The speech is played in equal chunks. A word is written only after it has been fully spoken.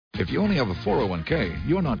If you only have a 401k,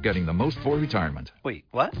 you're not getting the most for retirement. Wait,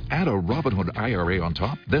 what? Add a Robinhood IRA on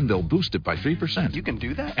top, then they'll boost it by 3%. You can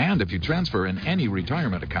do that? And if you transfer in any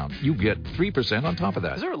retirement account, you get 3% on top of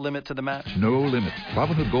that. Is there a limit to the match? No limit.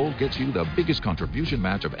 Robinhood Gold gets you the biggest contribution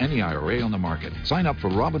match of any IRA on the market. Sign up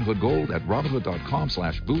for Robinhood Gold at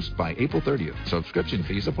Robinhood.com/boost by April 30th. Subscription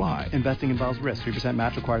fees apply. Investing involves risk. 3%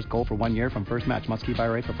 match requires gold for 1 year from first match. Must keep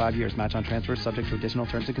IRA for 5 years. Match on transfers subject to additional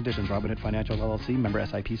terms and conditions. Robinhood Financial LLC, member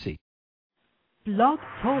SIPC. Blog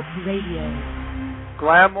Talk Radio.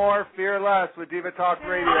 Glamour Fearless with Diva Talk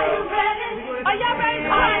Radio. Are you ready? Are y'all ready?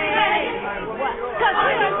 Because we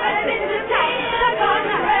are ready to take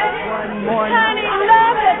one more. Honey,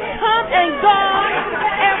 love has come and gone,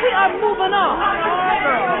 and we are moving on.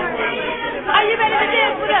 Are you ready to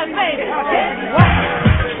dance with us, baby?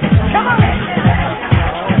 Come on.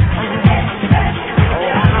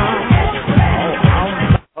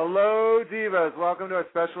 Hello, Divas. Welcome to a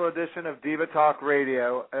special edition of Diva Talk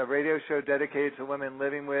Radio, a radio show dedicated to women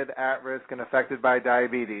living with, at risk, and affected by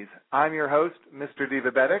diabetes. I'm your host, Mr.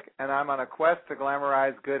 Divabetic, and I'm on a quest to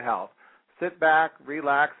glamorize good health. Sit back,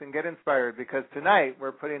 relax, and get inspired, because tonight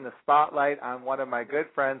we're putting the spotlight on one of my good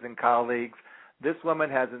friends and colleagues. This woman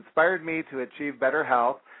has inspired me to achieve better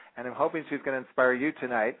health, and I'm hoping she's going to inspire you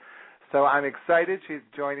tonight. So I'm excited she's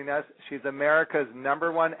joining us. She's America's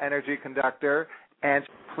 #1 energy conductor, and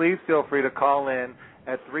please feel free to call in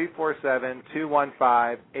at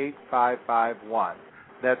 347-215-8551.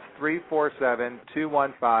 That's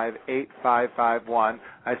 347-215-8551.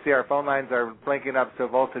 I see our phone lines are blinking up, so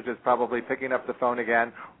Voltage is probably picking up the phone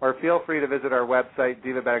again. Or feel free to visit our website,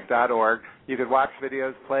 divabetic.org. You could watch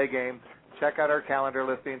videos, play games, check out our calendar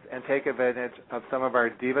listings, and take advantage of some of our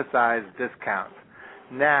Diva-size discounts.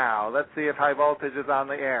 Now, let's see if High Voltage is on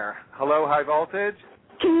the air. Hello, High Voltage?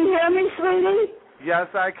 Can you hear me, sweetie?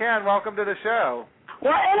 Yes, I can. Welcome to the show.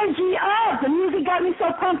 Well, energy up. The music got me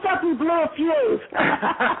so pumped up we blew a fuse.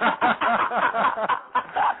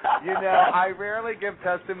 You know, I rarely give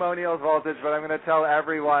testimonials, Voltage, but I'm going to tell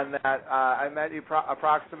everyone that I met you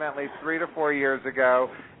approximately 3 to 4 years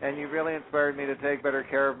ago, and you really inspired me to take better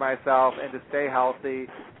care of myself and to stay healthy.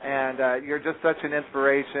 And you're just such an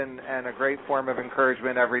inspiration and a great form of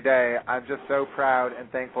encouragement every day. I'm just so proud and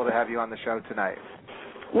thankful to have you on the show tonight.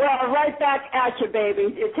 Well, right back at you,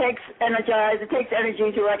 baby. It takes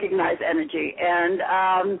energy to recognize energy. And,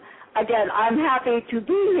 again, I'm happy to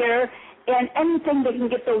be here, and anything that can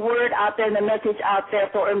get the word out there and the message out there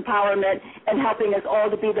for empowerment and helping us all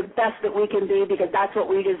to be the best that we can be, because that's what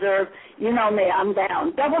we deserve. You know me, I'm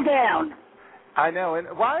down. Double down. I know. And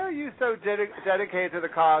why are you so dedicated to the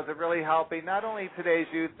cause of really helping not only today's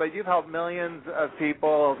youth, but you've helped millions of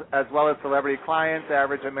people as well as celebrity clients,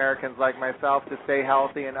 average Americans like myself, to stay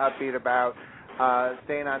healthy and upbeat about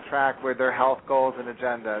staying on track with their health goals and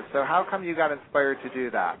agendas. So how come you got inspired to do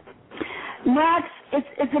that? Max,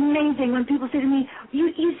 it's amazing when people say to me,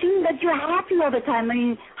 you seem that you're happy all the time. I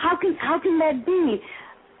mean, how can that be?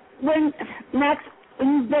 Max,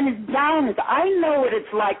 when you've been as down as I know what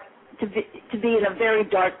it's like to be in a very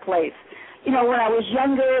dark place. You know, when I was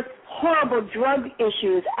younger, horrible drug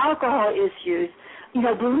issues, alcohol issues,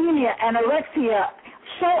 bulimia, anorexia,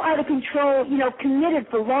 so out of control, committed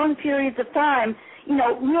for long periods of time,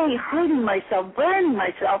 really hurting myself, burning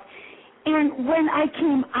myself. And when I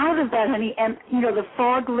came out of that, honey, and, the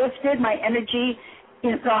fog lifted, my energy,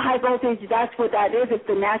 the high voltage, that's what that is. It's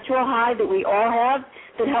the natural high that we all have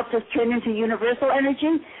that helps us turn into universal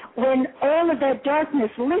energy. When all of that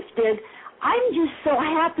darkness lifted, I'm just so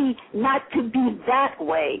happy not to be that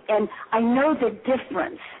way, and I know the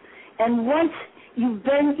difference. And once you've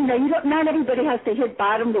been, not everybody has to hit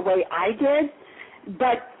bottom the way I did,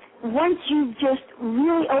 but once you've just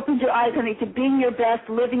really opened your eyes, honey, to being your best,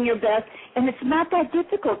 living your best, and it's not that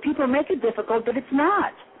difficult. People make it difficult, but it's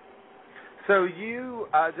not. So you,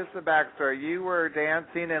 just a backstory, you were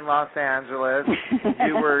dancing in Los Angeles.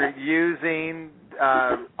 You were using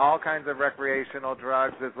all kinds of recreational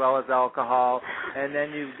drugs as well as alcohol, and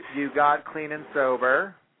then you got clean and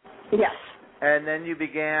sober. Yes. And then you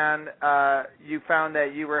began, you found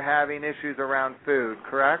that you were having issues around food,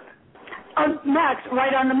 correct? Max,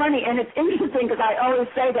 right on the money. And it's interesting because I always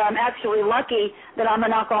say that I'm actually lucky that I'm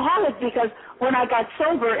an alcoholic, because when I got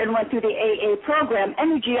sober and went through the AA program,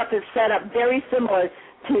 Energy Up is set up very similar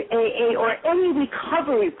to AA or any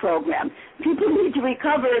recovery program. People need to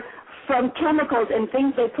recover from chemicals and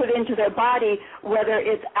things they put into their body, whether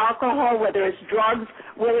it's alcohol, whether it's drugs,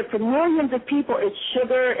 whether for millions of people it's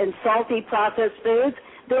sugar and salty processed foods.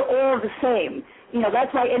 They're all the same.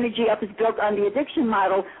 That's why Energy Up is built on the addiction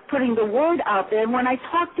model, putting the word out there. And when I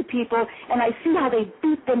talk to people and I see how they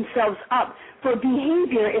beat themselves up for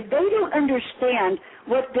behavior, if they don't understand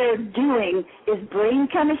what they're doing is brain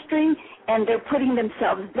chemistry and they're putting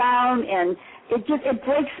themselves down, and it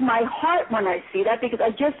breaks my heart when I see that, because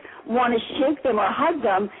I just want to shake them or hug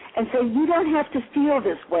them and say, you don't have to feel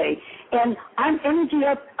this way. And I'm Energy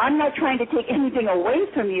Up. I'm not trying to take anything away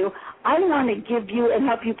from you. I want to give you and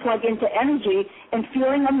help you plug into energy and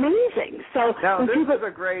feeling amazing. So now, this is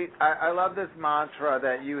a great, I love this mantra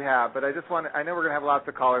that you have, but I know we're going to have lots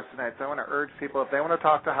of callers tonight, so I want to urge people, if they want to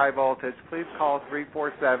talk to High Voltage, please call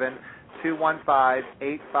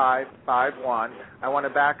 347-215-8551. I want to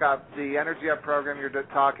back up the Energy Up program you're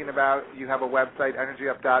talking about. You have a website,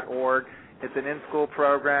 energyup.org. It's an in-school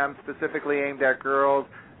program specifically aimed at girls,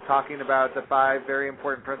 talking about the 5 very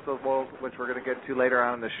important principles, which we're going to get to later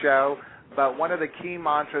on in the show. But one of the key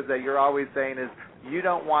mantras that you're always saying is you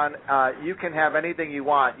can have anything you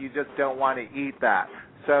want, you just don't want to eat that.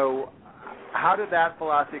 So how did that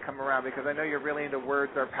philosophy come around? Because I know you're really into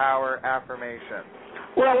words are power affirmation.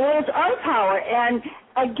 Well, words are power, and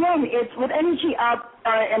again, it's with Energy Up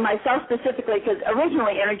and myself specifically, because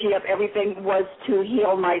originally Energy Up, everything was to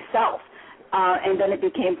heal myself, and then it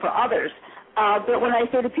became for others. But when I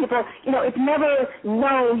say to people, it's never,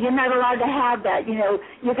 no, you're not allowed to have that.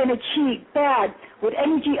 You're going to cheat, bad. With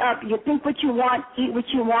Energy Up, you think what you want, eat what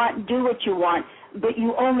you want, do what you want, but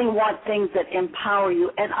you only want things that empower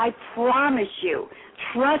you. And I promise you,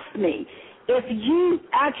 trust me, if you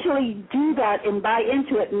actually do that and buy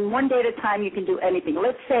into it, and one day at a time you can do anything.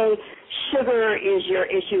 Let's say sugar is your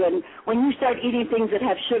issue, and when you start eating things that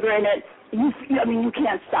have sugar in it, you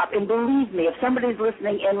can't stop. And believe me, if somebody's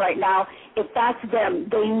listening in right now, if that's them,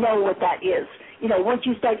 they know what that is. Once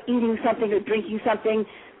you start eating something or drinking something,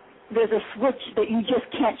 there's a switch that you just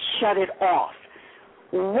can't shut it off.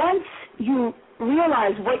 Once you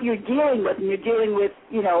realize what you're dealing with, and you're dealing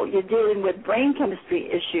with brain chemistry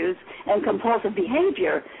issues and compulsive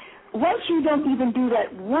behavior, once you don't even do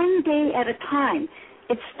that one day at a time,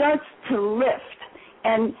 it starts to lift.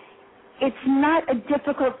 And it's not a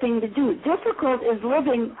difficult thing to do. Difficult is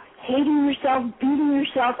living, hating yourself, beating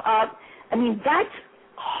yourself up. That's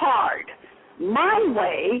hard. My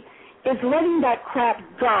way is letting that crap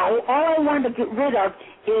go. All I want to get rid of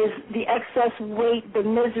is the excess weight, the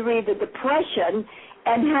misery, the depression,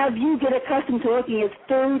 and have you get accustomed to looking at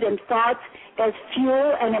food and thoughts as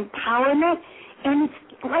fuel and empowerment. And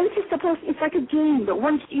life is it's like a game, but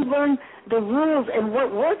once you learn the rules and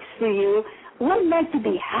what works for you, we're meant to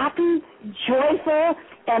be happy, joyful,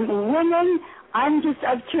 and winning.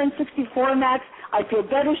 I've turned 64, Max. I feel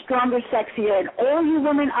better, stronger, sexier, and all you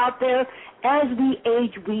women out there, as we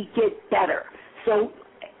age, we get better. So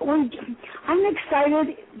I'm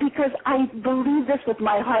excited because I believe this with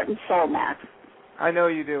my heart and soul, Max. I know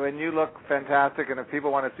you do, and you look fantastic, and if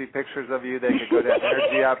people want to see pictures of you, they can go to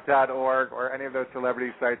energyup.org or any of those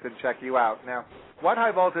celebrity sites and check you out. Now, what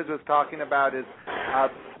High Voltage was talking about is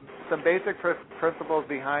some basic principles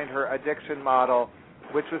behind her addiction model,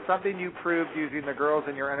 which was something you proved using the girls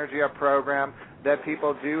in your Energy Up program, that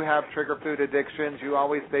people do have trigger food addictions. You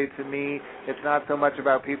always say to me, it's not so much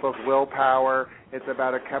about people's willpower, it's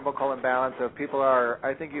about a chemical imbalance. So if people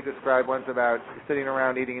I think you described once about sitting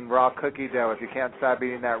around eating raw cookie dough. If you can't stop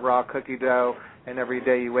eating that raw cookie dough and every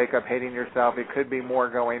day you wake up hating yourself, it could be more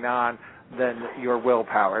going on than your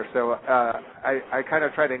willpower. So I kind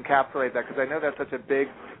of try to encapsulate that because I know that's such a big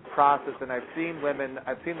process, and I've seen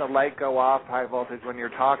the light go off, High Voltage, when you're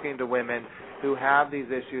talking to women who have these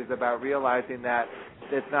issues about realizing that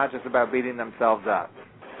it's not just about beating themselves up.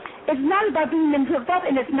 It's not about beating themselves up,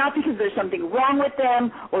 and it's not because there's something wrong with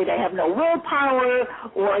them or they have no willpower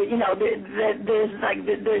or,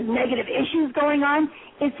 there's negative issues going on.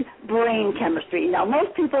 It's brain chemistry. Now,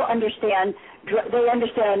 most people understand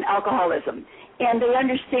alcoholism, and they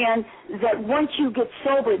understand that once you get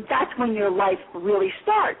sober, that's when your life really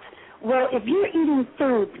starts. Well, if you're eating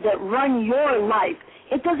foods that run your life,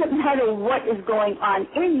 it doesn't matter what is going on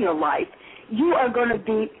in your life, you are going to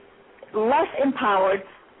be less empowered,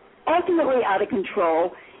 ultimately out of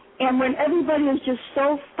control, and when everybody is just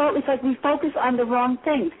it's like we focus on the wrong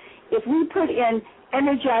things. If we put in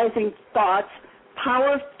energizing thoughts,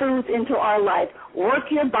 power foods into our life, work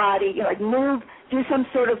your body, move, do some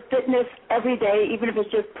sort of fitness every day, even if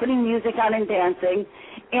it's just putting music on and dancing,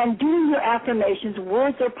 and doing your affirmations,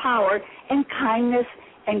 words are power, and kindness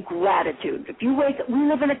and gratitude. If you wake up, we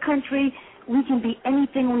live in a country, we can be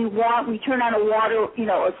anything we want. We turn on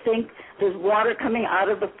a sink, there's water coming out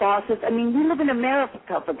of the faucets. We live in America,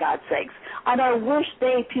 for God's sakes. On our worst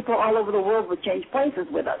day, people all over the world would change places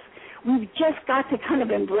with us. we've just got to kind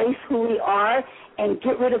of embrace who we are and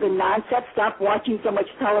get rid of the nonsense, stop watching so much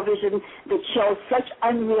television that shows such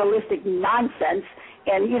unrealistic nonsense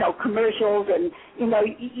and, commercials and,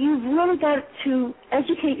 you've really got to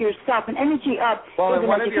educate yourself and energy up. Well, and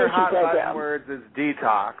one of your hot button words is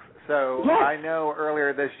detox. So yes. I know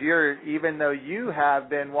earlier this year, even though you have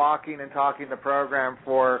been walking and talking the program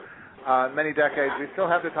for many decades, we still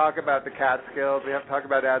have to talk about the Catskills. We have to talk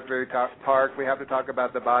about Asbury Park. We have to talk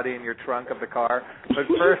about the body in your trunk of the car. But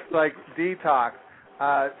first, detox.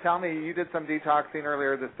 Tell me, you did some detoxing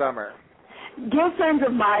earlier this summer. Dear friends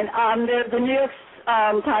of mine, the New York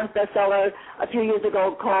Times bestseller a few years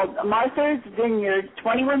ago called Martha's Vineyard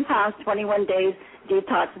 21 Pounds, 21 Days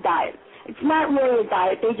Detox Diet. It's not really a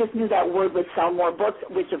diet. They just knew that word would sell more books,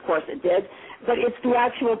 which of course it did. But it's the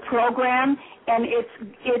actual program, and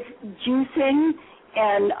it's juicing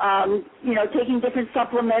and taking different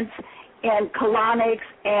supplements and colonics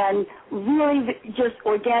and really just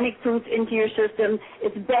organic foods into your system.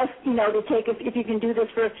 It's best, to take if you can do this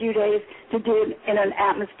for a few days, to do it in an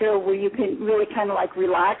atmosphere where you can really kind of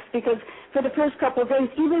relax, because for the first couple of days,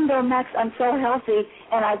 even though, Max, I'm so healthy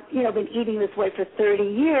and I've, been eating this way for 30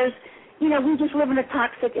 years, we just live in a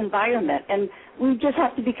toxic environment, and we just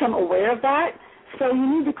have to become aware of that. So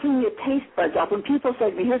you need to clean your taste buds up. When people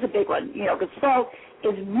say to me, here's a big one, because salt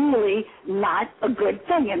is really not a good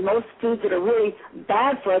thing, and most foods that are really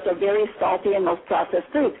bad for us are very salty and most processed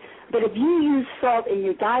foods. But if you use salt in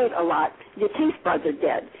your diet a lot, your taste buds are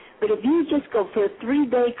dead. But if you just go for a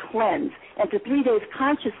 3-day cleanse and for 3 days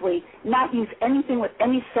consciously not use anything with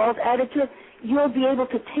any salt added to it, you'll be able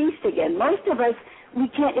to taste again. Most of us, we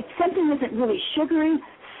can't, if something isn't really sugary,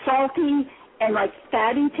 salty, and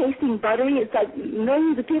fatty tasting, buttery, it's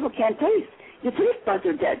millions of people can't taste. Your taste buds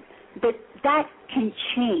are dead. But that can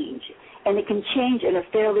change, and it can change in a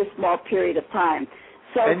fairly small period of time.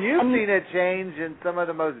 So, and you've seen it change in some of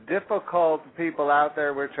the most difficult people out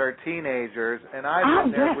there, which are teenagers, and I've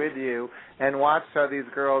been there with you and watched how these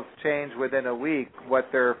girls change within a week,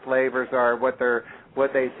 what their flavors are, what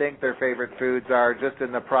they think their favorite foods are, just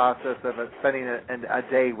in the process of spending a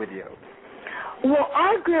day with you. Well,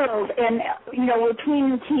 our girls, and, we're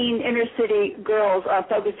tween inner city girls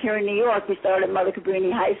focused here in New York. We started at Mother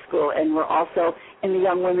Cabrini High School, and we're also in the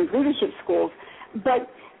Young Women's Leadership Schools. But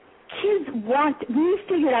kids we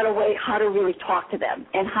figured out a way how to really talk to them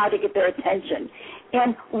and how to get their attention.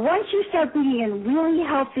 And once you start bringing in really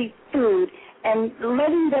healthy food and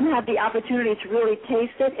letting them have the opportunity to really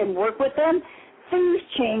taste it and work with them, things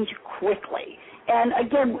change quickly. And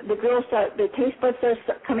again, the girls the taste buds are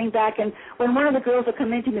coming back. And when one of the girls will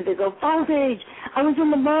come into me, they go, Voltage, I was in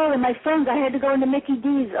the mall and my friends, I had to go into Mickey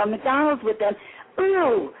D's or McDonald's with them.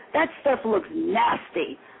 Ooh, that stuff looks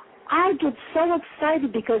nasty. I get so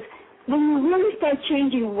excited because when you really start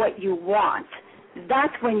changing what you want,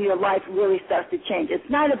 that's when your life really starts to change. It's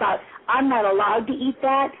not about, I'm not allowed to eat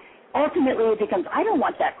that. Ultimately, it becomes, I don't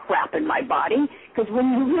want that crap in my body, because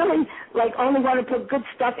when you really, only want to put good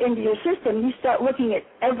stuff into your system, you start looking at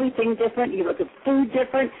everything different. You look at food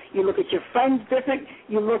different. You look at your friends different.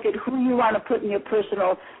 You look at who you want to put in your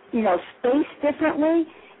personal, space differently.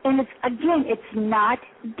 And it's not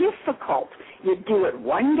difficult. You do it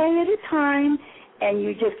one day at a time, and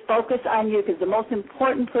you just focus on you, because the most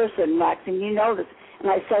important person, Max, and you know this, and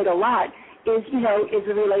I say it a lot, is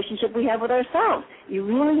the relationship we have with ourselves. You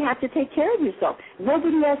really have to take care of yourself.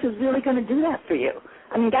 Nobody else is really going to do that for you.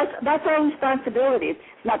 I mean, that's our responsibility. It's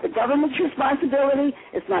not the government's responsibility.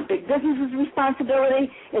 It's not big business's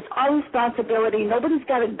responsibility. It's our responsibility. Nobody's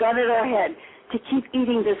got a gun at our head to keep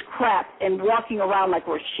eating this crap and walking around like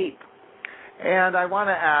we're sheep. And I want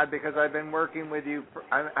to add, because I've been working with you for,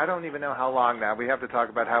 I don't even know how long now. We have to talk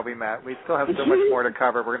about how we met. We still have so much more to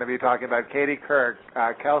cover. We're going to be talking about Katie Couric,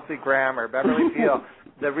 Kelsey Grammer, Beverly Peel,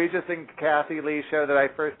 the Regis and Kathy Lee show that I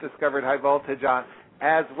first discovered High Voltage on,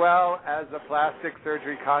 as well as the plastic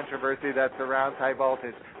surgery controversy that surrounds High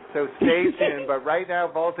Voltage. So stay tuned. But right now,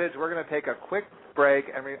 Voltage, we're going to take a quick break,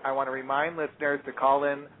 and I want to remind listeners to call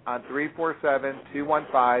in on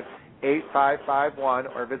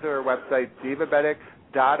 347-215-8551 or visit our website,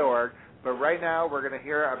 divabetic.org. But right now, we're going to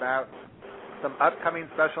hear about some upcoming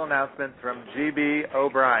special announcements from G.B.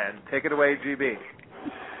 O'Brien. Take it away, G.B.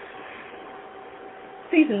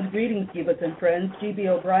 Season's greetings, Divas and friends. G.B.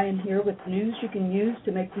 O'Brien here with news you can use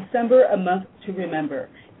to make December a month to remember.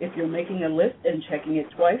 If you're making a list and checking it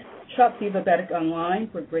twice, shop Divabetic online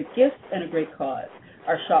for great gifts and a great cause.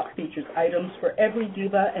 Our shop features items for every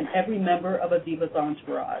diva and every member of a diva's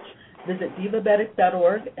entourage. Visit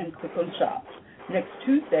divabetic.org and click on Shop. Next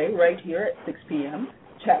Tuesday, right here at 6 p.m.,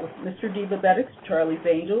 chat with Mr. Divabetic's Charlie's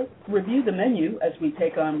Angels, review the menu as we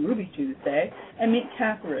take on Ruby Tuesday, and meet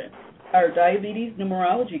Catherine, our diabetes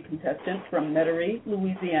numerology contestant from Metairie,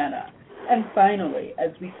 Louisiana. And finally,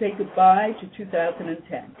 as we say goodbye to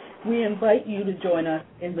 2010, we invite you to join us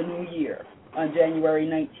in the new year. On January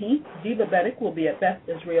 19th, Divabetic will be at Beth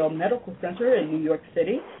Israel Medical Center in New York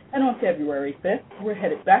City, and on February 5th, we're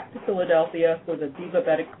headed back to Philadelphia for the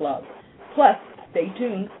Divabetic Club. Plus, stay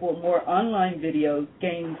tuned for more online videos,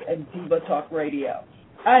 games, and Diva Talk Radio.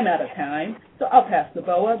 I'm out of time, so I'll pass the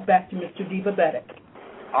BOA back to Mr. Divabetic.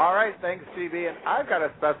 All right, thanks, GB. And I've got a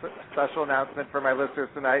special announcement for my listeners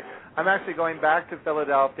tonight. I'm actually going back to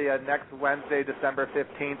Philadelphia next Wednesday, December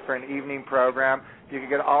 15th, for an evening program. You can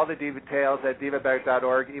get all the details at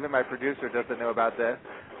divabetic.org. Even my producer doesn't know about this.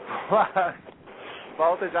 Plus,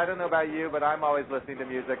 Voltage, I don't know about you, but I'm always listening to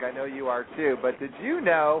music. I know you are too. But did you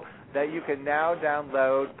know that you can now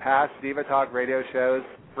download past Diva Talk radio shows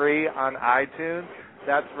free on iTunes?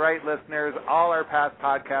 That's right, listeners. All our past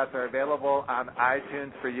podcasts are available on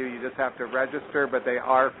iTunes for you. You just have to register, but they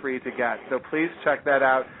are free to get. So please check that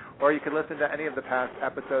out, or you can listen to any of the past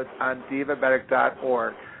episodes on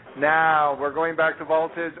divabetic.org. Now, we're going back to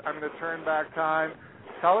Voltage. I'm going to turn back time.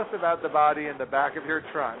 Tell us about the body in the back of your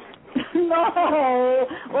trunk. No.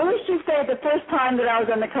 Well, let's just say the first time that I was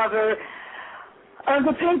on the cover of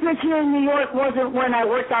the papers here in New York wasn't when I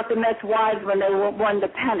worked out the Mets wives when they won the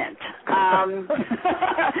pennant.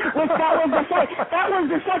 Which that was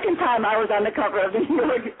the second time I was on the cover of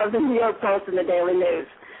the New York Post and the Daily News.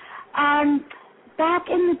 Back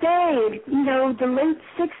in the day, the late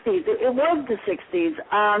 60s, it was the 60s.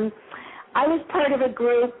 I was part of a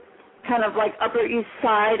group, kind of like Upper East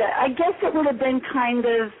Side. I guess it would have been kind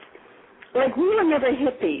of like, we were never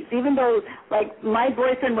hippies, even though, like, my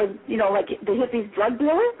boyfriend was, like the hippies' drug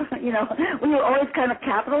dealer. We were always kind of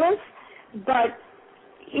capitalists, but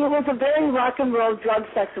it was a very rock and roll, drug,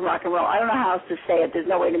 sex, and rock and roll. I don't know how else to say it. There's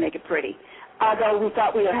no way to make it pretty, although we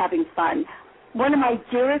thought we were having fun. One of my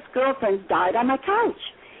dearest girlfriends died on my couch,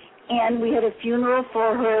 and we had a funeral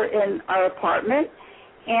for her in our apartment,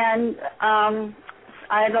 and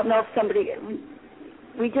I don't know if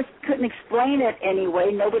we just couldn't explain it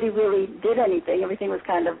anyway. Nobody really did anything. Everything was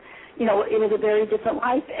kind of, it was a very different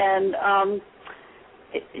life, and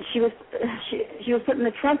she was put in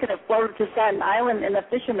the trunk and it floated to Staten Island, and the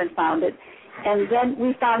fishermen found it. And then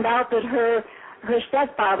we found out that her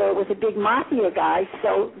stepfather was a big mafia guy,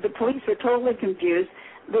 so the police were totally confused.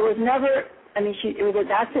 There was never, it was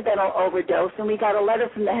an accidental overdose, and we got a letter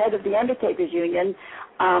from the head of the Undertakers Union,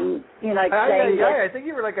 saying I think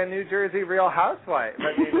you were like a New Jersey Real Housewife.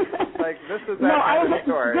 This is that kind of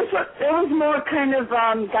story. It was more kind of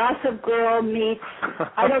Gossip Girl meets,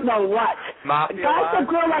 I don't know what. Mafia Gossip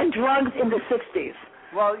Girl on drugs in the 60s.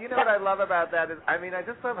 Well, what I love about that is, I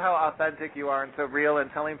just love how authentic you are and so real,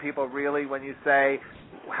 and telling people really when you say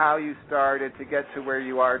how you started to get to where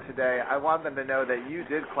you are today. I want them to know that you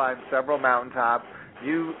did climb several mountaintops.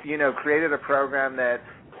 You created a program that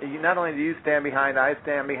not only do you stand behind, I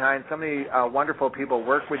stand behind. So many wonderful people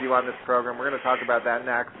work with you on this program. We're going to talk about that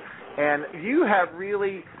next. And you have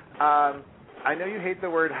really, I know you hate the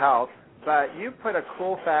word health, but you put a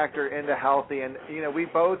cool factor into healthy, and we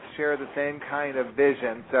both share the same kind of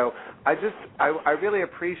vision. So I really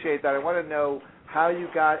appreciate that. I want to know how you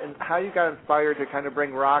got inspired to kind of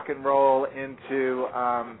bring rock and roll into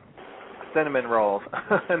cinnamon rolls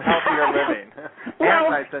and healthier living.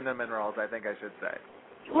 Anti-cinnamon rolls, I think I should say.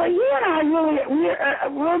 Well, you and I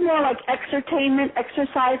we're more like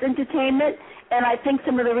exercise entertainment, and I think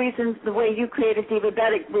some of the reasons the way you created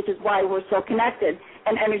Divabetic, which is why we're so connected,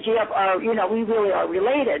 and Energy Up are, we really are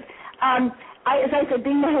related. As I said,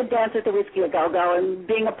 being the head dancer at the Whiskey A Go-Go and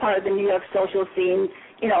being a part of the New York social scene,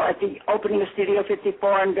 at the opening of Studio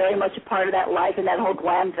 54, and very much a part of that life and that whole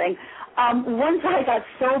glam thing. Once I got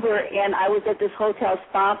sober and I was at this hotel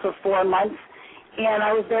spa for 4 months, and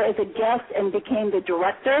I was there as a guest and became the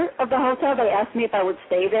director of the hotel. They asked me if I would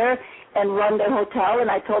stay there and run their hotel,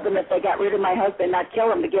 and I told them if they got rid of my husband, not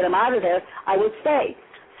kill him, to get him out of there, I would stay.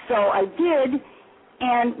 So I did,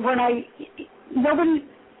 and when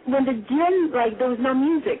the gym, there was no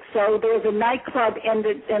music, so there was a nightclub in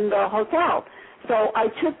the hotel. So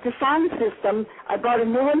I took the sound system, I bought a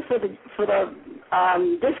new one for the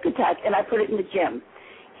discotheque, and I put it in the gym.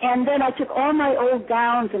 And then I took all my old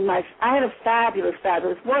gowns and I had a fabulous,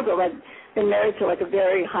 fabulous wardrobe. I'd been married to a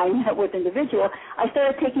very high net worth individual. I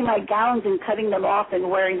started taking my gowns and cutting them off and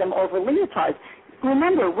wearing them over leotards.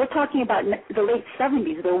 Remember, we're talking about the late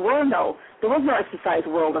 70s. There was no exercise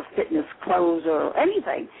world of fitness clothes or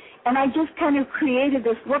anything. And I just kind of created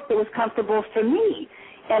this look that was comfortable for me.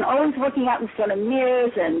 and always working out in front of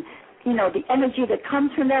mirrors and, you know, the energy that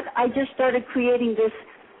comes from that, I just started creating this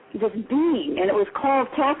being, and it was called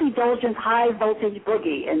Kathie Dolgin's High Voltage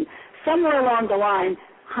Boogie, and somewhere along the line,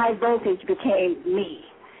 high voltage became me.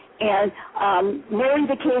 And Mary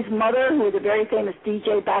DeKay's mother, who was a very famous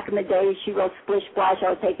DJ back in the day, she wrote Splish Splash,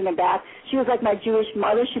 I Was Taking a Bath. She was like my Jewish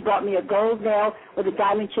mother. She brought me a gold nail with a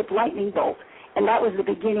diamond chip lightning bolt, and that was the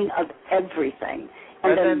beginning of everything.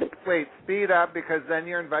 And then wait, speed up, because then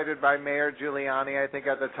you're invited by Mayor Giuliani, I think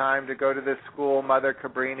at the time, to go to this school, Mother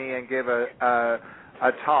Cabrini, and give a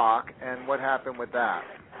talk. And what happened with that?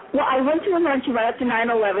 Well, I went to a luncheon right after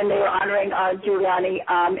 9/11. They were honoring Giuliani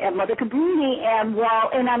at Mother Cabrini,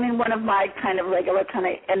 and I'm in one of my kind of regular kind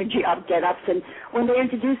of energy up get-ups, and when they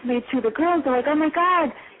introduced me to the girls, they're like, oh, my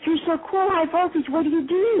God, you're so cool, high voltage, what do you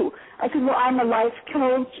do? I said, well, I'm a life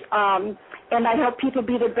coach, and I help people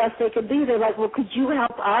be the best they could be. They're like, well, could you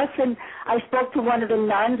help us? And I spoke to one of the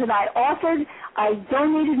nuns, and I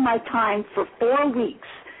donated my time for 4 weeks,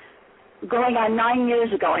 going on 9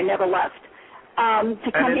 years ago. I never left. To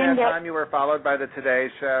come and in that there. time, you were followed by the Today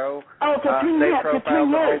Show. Oh, for 3 years. They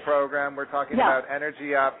profiled the whole program. We're talking about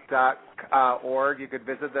energyup.org. You could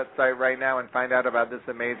visit that site right now and find out about this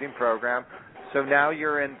amazing program. So now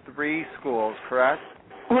you're in 3 schools, correct?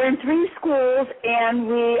 We're in 3 schools, and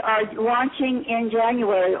we are launching in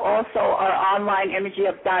January also our online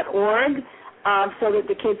energyup.org, so that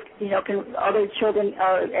the kids, you know, other children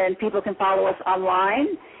and people can follow us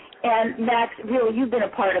online. And Max, really, you've been a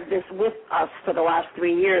part of this with us for the last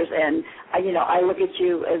 3 years, and I look at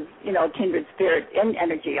you as, you know, a kindred spirit in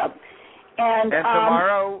Energy Up. And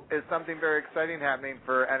tomorrow is something very exciting happening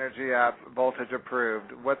for Energy Up, Voltage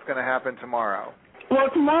Approved. What's going to happen tomorrow? Well,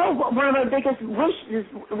 tomorrow, one of our biggest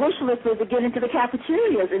wish lists is to get into the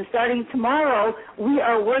cafeterias. And starting tomorrow, we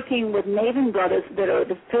are working with Maven Brothers, that are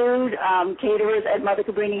the food caterers at Mother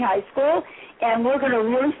Cabrini High School. And we're going to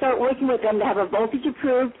really start working with them to have a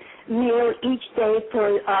voltage-approved meal each day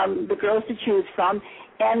for the girls to choose from.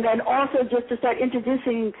 And then also just to start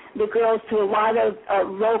introducing the girls to a lot of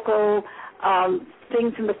local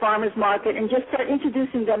things from the farmers market, and just start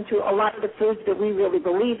introducing them to a lot of the foods that we really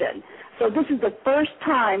believe in. So this is the first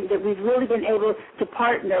time that we've really been able to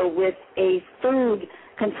partner with a food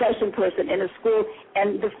concession person in a school,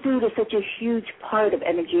 and the food is such a huge part of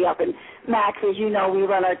Energy Up. And Max, as you know, we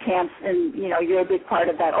run our camps, and you're a big part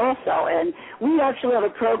of that also. And we actually have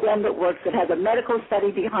a program that works that has a medical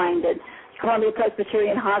study behind it. Columbia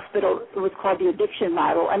Presbyterian Hospital, it was called the addiction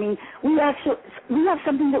model. I mean, we have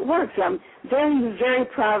something that works. I'm very, very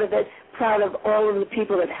proud of it, proud of all of the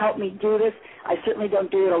people that helped me do this. I certainly don't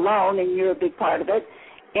do it alone, and you're a big part of it.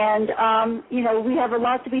 And, we have a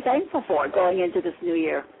lot to be thankful for going into this new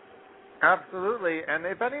year. Absolutely. And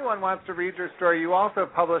if anyone wants to read your story, you also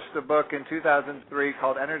published a book in 2003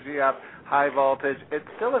 called Energy Up, High Voltage. It's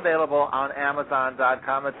still available on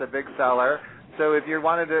Amazon.com. It's a big seller. So if you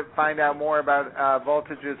wanted to find out more about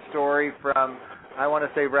Voltage's story from, I want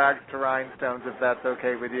to say rags to rhinestones, if that's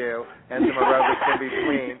okay with you, and some aerobics in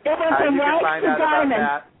between, you can find out about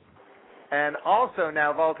that. And also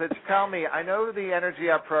now, Voltage, tell me, I know the Energy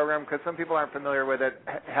Up program, because some people aren't familiar with it,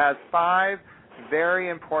 has 5 very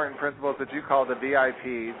important principles that you call the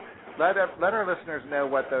VIPs. Let our listeners know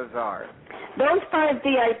what those are. Those 5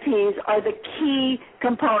 VIPs are the key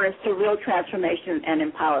components to real transformation and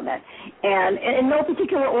empowerment. And in no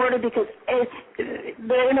particular order, because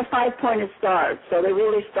they're in a 5-pointed star, so they're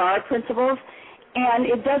really star principles. And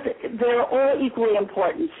they're all equally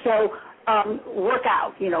important. So work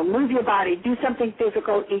out, move your body, do something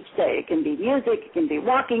physical each day. It can be music, it can be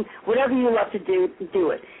walking, whatever you love to do,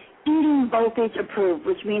 do it. Eating voltage approved,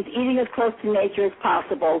 which means eating as close to nature as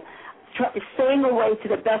possible, staying away to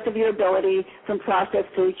the best of your ability from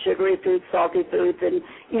processed food, sugary foods, salty foods, and,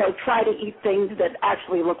 try to eat things that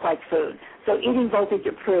actually look like food. So eating voltage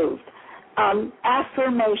approved.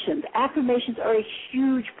 Affirmations. Affirmations are a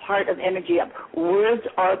huge part of Energy Up. Words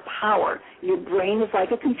are power. Your brain is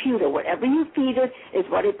like a computer. Whatever you feed it is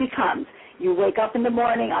what it becomes. You wake up in the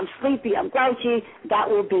morning, I'm sleepy, I'm grouchy, that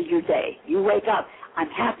will be your day. You wake up, I'm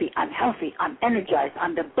happy, I'm healthy, I'm energized,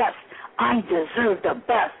 I'm the best, I deserve the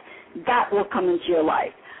best. That will come into your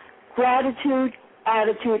life. Gratitude,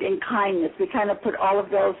 attitude, and kindness. We kind of put all of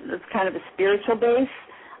those as kind of a spiritual base,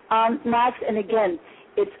 Max. And again,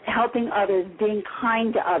 it's helping others, being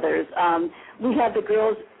kind to others. We have the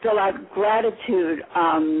girls fill out gratitude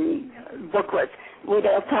booklets where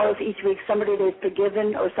they'll tell us each week somebody they've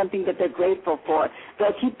forgiven or something that they're grateful for.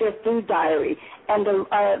 They'll keep their food diary. And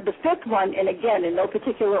the 5th one, and again, in no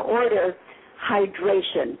particular order,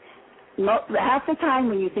 hydration. Half the time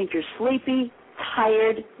when you think you're sleepy,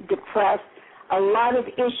 tired, depressed, a lot of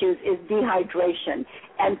issues is dehydration.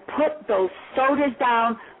 And put those sodas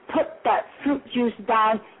down, put that fruit juice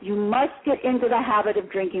down. You must get into the habit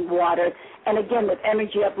of drinking water. And again, with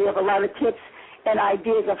Energy Up, we have a lot of tips and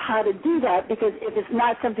ideas of how to do that, because if it's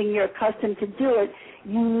not something you're accustomed to do it,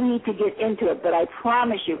 you need to get into it. But I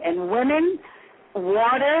promise you, and women,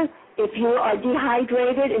 water, if you are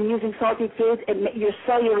dehydrated and using salty foods, your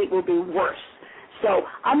cellulite will be worse. So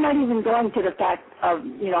I'm not even going to the fact of,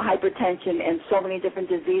 hypertension and so many different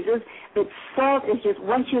diseases, but salt is just,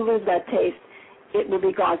 once you lose that taste, it will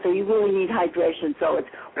be gone. So you really need hydration. So it's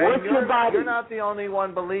worth your body. You're not the only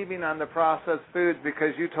one believing on the processed foods,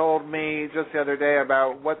 because you told me just the other day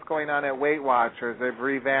about what's going on at Weight Watchers. They've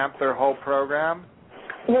revamped their whole program.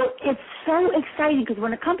 Well, it's so exciting, because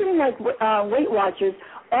when a company like Weight Watchers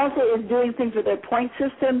also is doing things with their point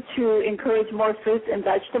system to encourage more fruits and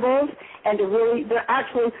vegetables, and they're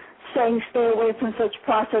actually saying stay away from such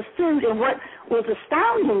processed food. And what was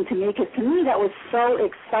astounding to me, because to me that was so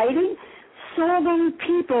exciting, so many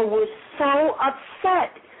people were so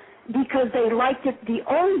upset because they liked it the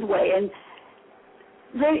old way, and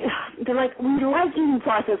they're like, we like eating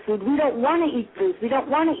processed food. We don't want to eat fruits. We don't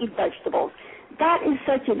want to eat vegetables. That is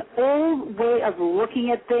such an old way of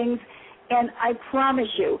looking at things, and I promise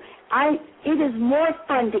you, it is more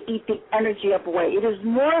fun to eat the Energy Up way. It is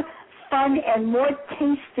more fun and more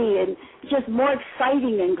tasty and just more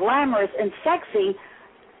exciting and glamorous and sexy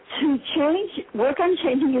to work on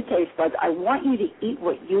changing your taste buds. I want you to eat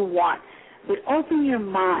what you want, but open your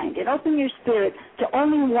mind and open your spirit to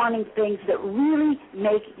only wanting things that really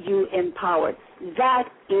make you empowered. That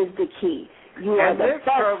is the key. And this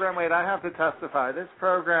program, wait, I have to testify. This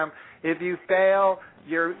program, if you fail,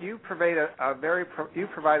 you provide a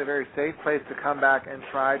very safe place to come back and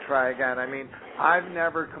try again. I mean, I've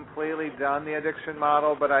never completely done the addiction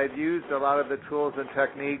model, but I've used a lot of the tools and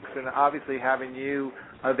techniques, and obviously having you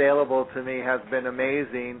available to me has been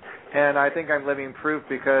amazing. And I think I'm living proof,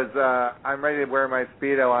 because I'm ready to wear my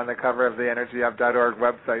Speedo on the cover of the EnergyUp.org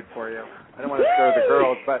website for you. I don't want to show the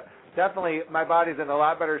girls, but definitely my body's in a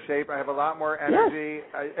lot better shape. I have a lot more energy.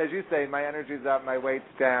 Yes. As you say, my energy's up, my weight's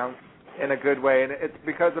down in a good way, and it's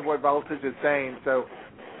because of what Voltage is saying. So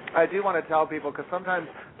I do want to tell people, because sometimes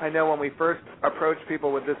I know when we first approach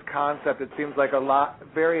people with this concept, it seems like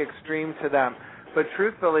very extreme to them. But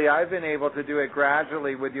truthfully, I've been able to do it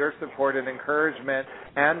gradually with your support and encouragement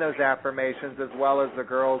and those affirmations, as well as the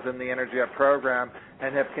girls in the Energy Up program,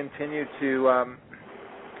 and have continued to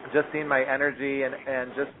just seen my energy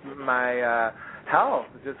and just my health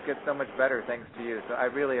just get so much better thanks to you. So I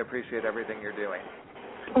really appreciate everything you're doing.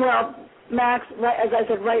 Well, Max, as I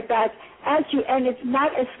said, right back at you, and it's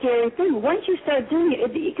not a scary thing. Once you start doing it,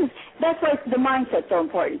 because that's why the mindset's so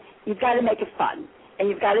important. You've got to make it fun, and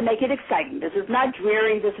you've got to make it exciting. This is not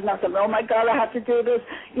dreary. This is not something, oh, my God, I have to do this.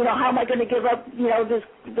 How am I going to give up,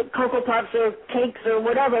 the Cocoa Puffs or cakes or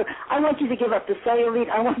whatever? I want you to give up the cellulite.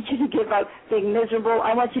 I want you to give up being miserable.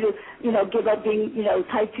 I want you to, give up being,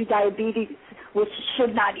 type 2 diabetes, which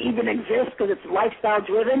should not even exist because it's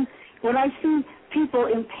lifestyle-driven. When I see people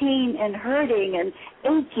in pain and hurting and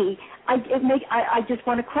achy, I just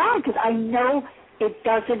want to cry, because I know it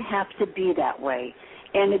doesn't have to be that way.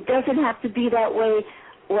 And it doesn't have to be that way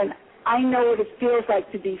when I know what it feels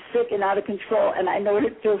like to be sick and out of control, and I know what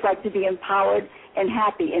it feels like to be empowered and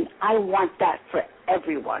happy, and I want that for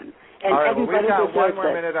everyone. And all right, well, everybody we've got one deserves more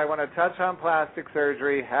it. minute. I want to touch on plastic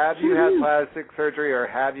surgery. Have you had plastic surgery, or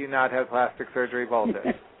have you not had plastic surgery,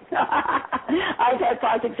 Voltage? I've had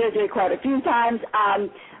plastic surgery quite a few times.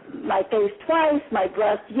 My face twice, my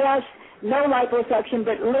breast, yes. No liposuction,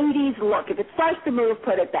 but ladies, look, if it starts to move,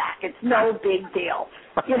 put it back. It's no big deal,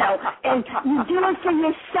 and you do it for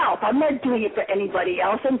yourself. I'm not doing it for anybody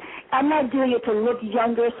else, and I'm not doing it to look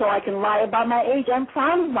younger so I can lie about my age. I'm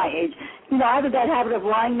proud of my age. I have a bad habit of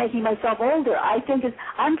lying, making myself older.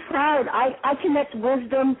 I'm proud. I connect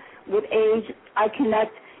wisdom with age. I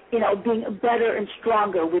connect being better and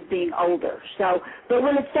stronger with being older. So, but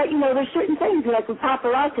when it's that, there's certain things, like with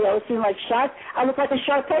paparazzi, I was seeing like shots. I look like a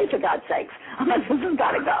Sharpay, for God's sakes. I'm like, this has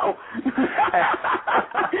got to go.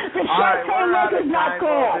 The Sharpay look is not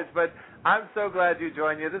cool. Voltage, but I'm so glad you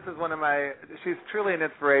joined me. This is she's truly an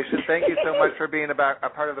inspiration. Thank you so much for being a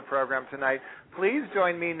part of the program tonight. Please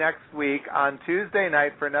join me next week on Tuesday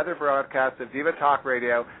night for another broadcast of Diva Talk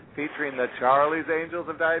Radio featuring the Charlie's Angels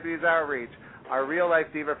of Diabetes Outreach. Our real-life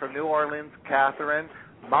diva from New Orleans, Catherine,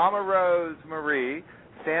 Mama Rose Marie,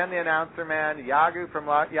 Stan the Announcer Man, Yagu from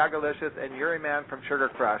Yagalicious, and Yuri Man from Sugar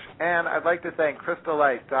Crush. And I'd like to thank Crystal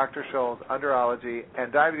Light, Dr. Scholl's Underology,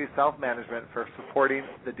 and Diabetes Self-Management for supporting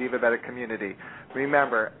the Divabetic community.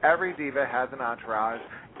 Remember, every diva has an entourage,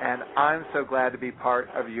 and I'm so glad to be part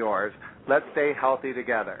of yours. Let's stay healthy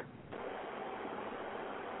together.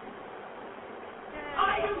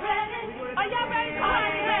 Are you ready? Are y'all ready? Are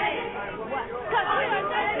you ready? Because we are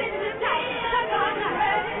nothing to take.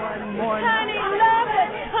 Honey, love has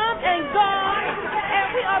come and gone, and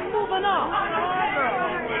we are moving on.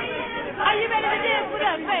 Are you ready to dance with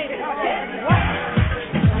us, baby?